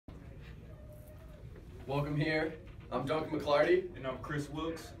Welcome here. I'm Duncan McLarty. And I'm Kris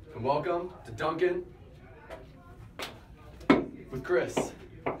Wilkes. And welcome to Duncan with Kris.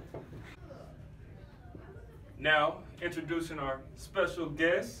 Now, introducing our special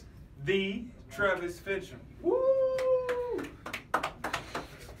guest, the Travis Finchum. Woo!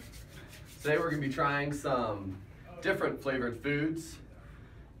 Today we're going to be trying some different flavored foods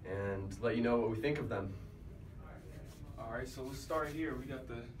and let you know what we think of them. All right, so let's start here. We got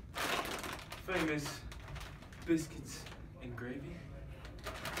the famous biscuits and gravy.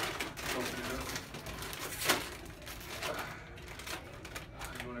 Open it up.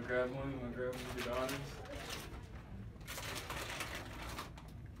 You want to grab one? You want to grab one with your honors?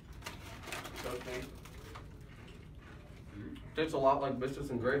 Okay. Tastes a lot like biscuits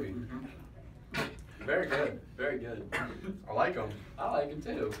and gravy. Very good. Very good. I like them. I like it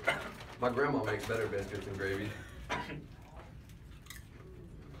too. My grandma makes better biscuits and gravy.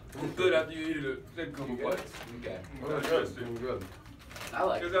 It's good after you eat it. Take a couple bites. Okay. Good. Good. I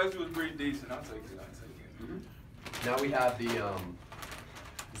like it. Because actually was pretty decent. I'll take it. Now we have the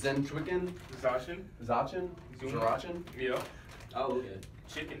Zenchicken, Zachin? Sriracha, Yeah. Oh, okay.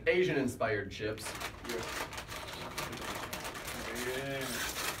 Chicken. Asian-inspired chips. Yeah. Yeah.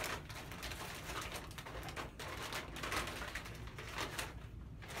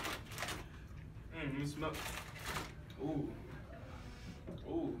 Let me smell. Ooh.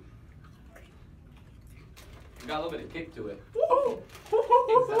 Ooh. Got a little bit of kick to it. Woohoo!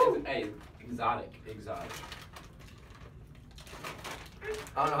 Hey, exotic.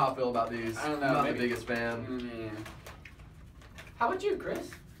 I don't know how I feel about these. I don't know, I'm not maybe. the biggest fan. How about you,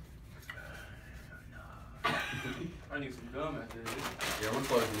 Kris? I need some gum after this. Yeah, we're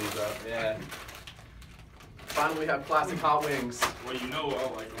closing these up. Yeah. Finally, we have classic hot wings. Well, you know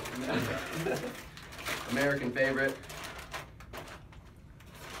I like them. American favorite.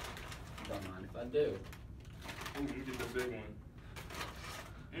 Don't mind if I do. Ooh, let me get the big one.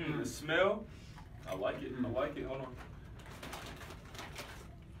 The smell. I like it. I like it. Hold on.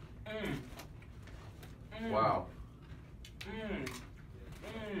 Wow.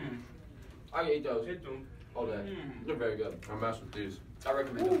 I can eat those Hit them. all day. They're very good. I mess with these. I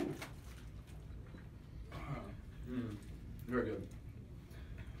recommend them. Very good.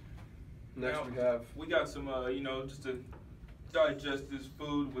 Next Now, we got some, just to digest this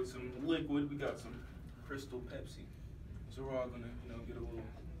food with some liquid. We got some Crystal Pepsi. So we're all gonna, get a little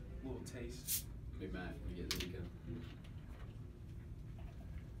taste. Big man, we get the weekend.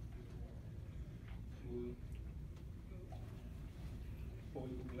 Pour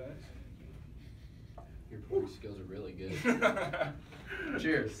you a glass. Your pouring skills are really good.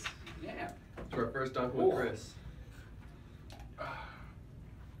 Cheers. Yeah. To our first Duncan with Kris.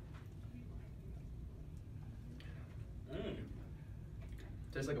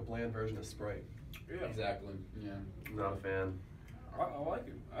 Tastes like a bland version of Sprite. Yeah. Exactly. Yeah. I'm not a fan. I like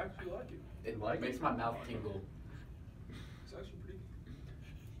it. I actually like it. It like makes it? my mouth tingle. It's actually pretty.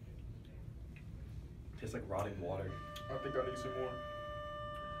 Tastes like rotting water. I think I need some more.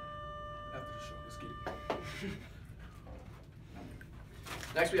 After the show, let's get it.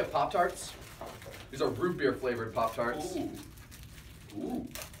 Next, we have Pop-Tarts. These are root beer flavored Pop-Tarts. Ooh.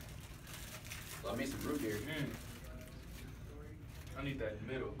 Love me some root beer. I need that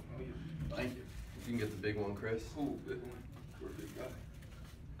middle. Thank you. You can get the big one, Kris. Ooh, big one. We're a big guy.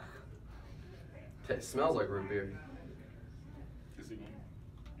 It smells like root beer. Is it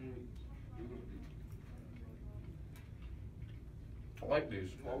I like these.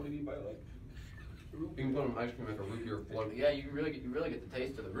 Why would anybody like You can put them in ice cream like a root beer float. Yeah, you really get the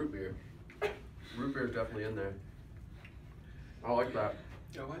taste of the root beer. Root beer is definitely in there. I like that.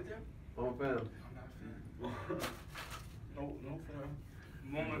 You like that? I'm a fan. I'm not a fan. No fan.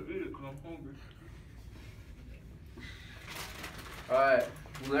 I'm gonna eat it because I'm hungry. Alright,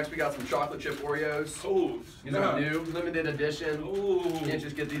 well, next we got some chocolate chip Oreos. Oh, These are new, limited edition. Ooh. Can't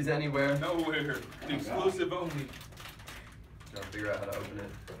just get these anywhere. Nowhere. Exclusive only. Gotta figure out how to open it.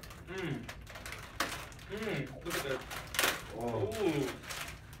 Look at that. Oh.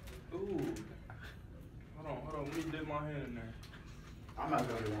 Ooh. Hold on. Let me dip my hand in there. I'm not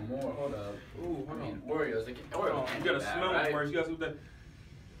gonna do one more. Hold up. Ooh, hold on. Oreos. Hold on. You gotta smell it first. You gotta smell that.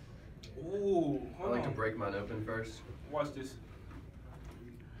 Ooh. I like to break mine open first. Watch this.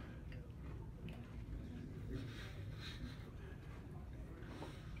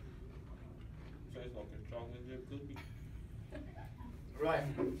 Tastes like a chocolate chip cookie. Right.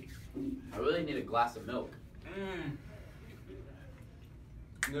 I really need a glass of milk.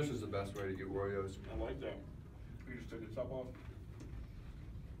 This is the best way to get Oreos. I like that. You just take the top off.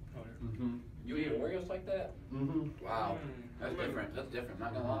 Oh, yeah. Mm-hmm. You eat Oreos like that? Mm-hmm. Wow. That's different. That's different.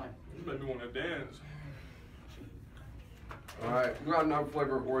 Not gonna lie. You made me want to dance. All right, we got another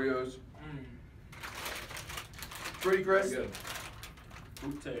flavor of Oreos. Pretty Kris? Good.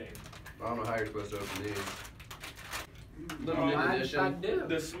 Fruity. I don't know how you're supposed to open these. I Limited edition. do.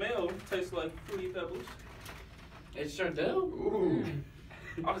 The smell tastes like Fruity Pebbles. It sure do. Ooh.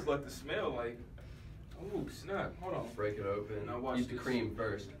 I just like the smell, like, ooh, snap. Hold on. Break it open. Now watch Eat the this. cream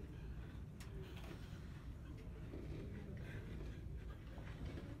first.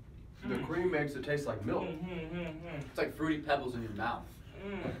 The cream makes it taste like milk. It's like Fruity Pebbles in your mouth.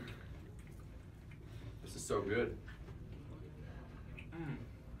 This is so good.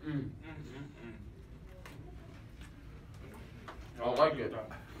 I like it.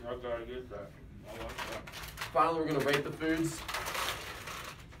 I gotta get that. I like that. Finally, we're gonna rate the foods.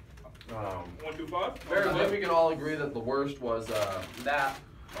 1 through 5? Very I good. think we can all agree that the worst was That.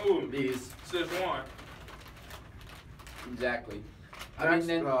 Oh, these. says one. Exactly. I Next,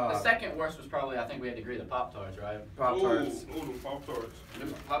 mean, then the second worst was probably, I think we had to agree, the Pop-Tarts, right? Pop-Tarts. Ooh, the Pop-Tarts.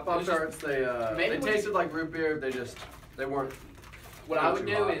 Pop-Tarts, they tasted like root beer. They weren't. What I would too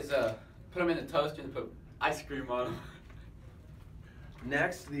do hot. is put them in the toaster and put ice cream on them.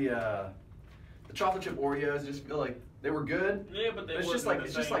 Next, the chocolate chip Oreos. I just feel like they were good. Yeah, but they It's wasn't just like at the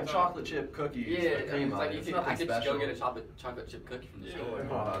it's just same like time. chocolate chip cookies. Yeah, with cream it's on like it. you It's could, nothing I could special. just go get a chocolate chip cookie from the Yeah. store.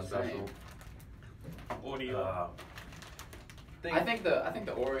 Not special. Oreo. I think the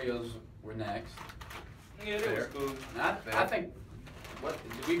Oreos were next. Yeah, that was cool. And I think, what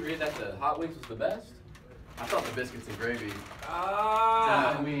did we agree that the Hot Wings was the best? I thought the biscuits and gravy.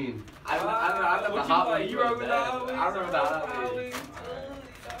 Ah. I mean, I thought the What Hot you like? Wings You was roll with the best. Hot Wings? I remember the Hot Wings.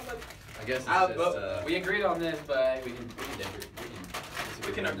 I guess it's But we agreed on this, but we can differ.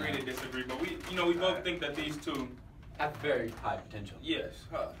 We can agree to disagree, but we both think that these two, have very high potential. yes.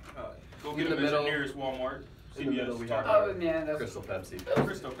 Go In get the them at your middle- nearest Walmart. in the middle we Target. have Oh man, that's Crystal Pepsi.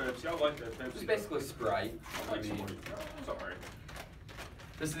 Crystal Pepsi. I like that Pepsi. it's basically Sprite. I like Sprite. It's alright.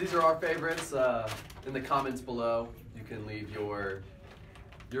 These are our favorites. In the comments below, you can leave your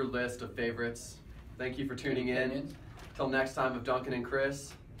list of favorites. Thank you for tuning in. Opinions. Till next time of Duncan and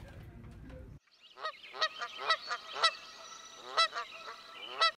Kris.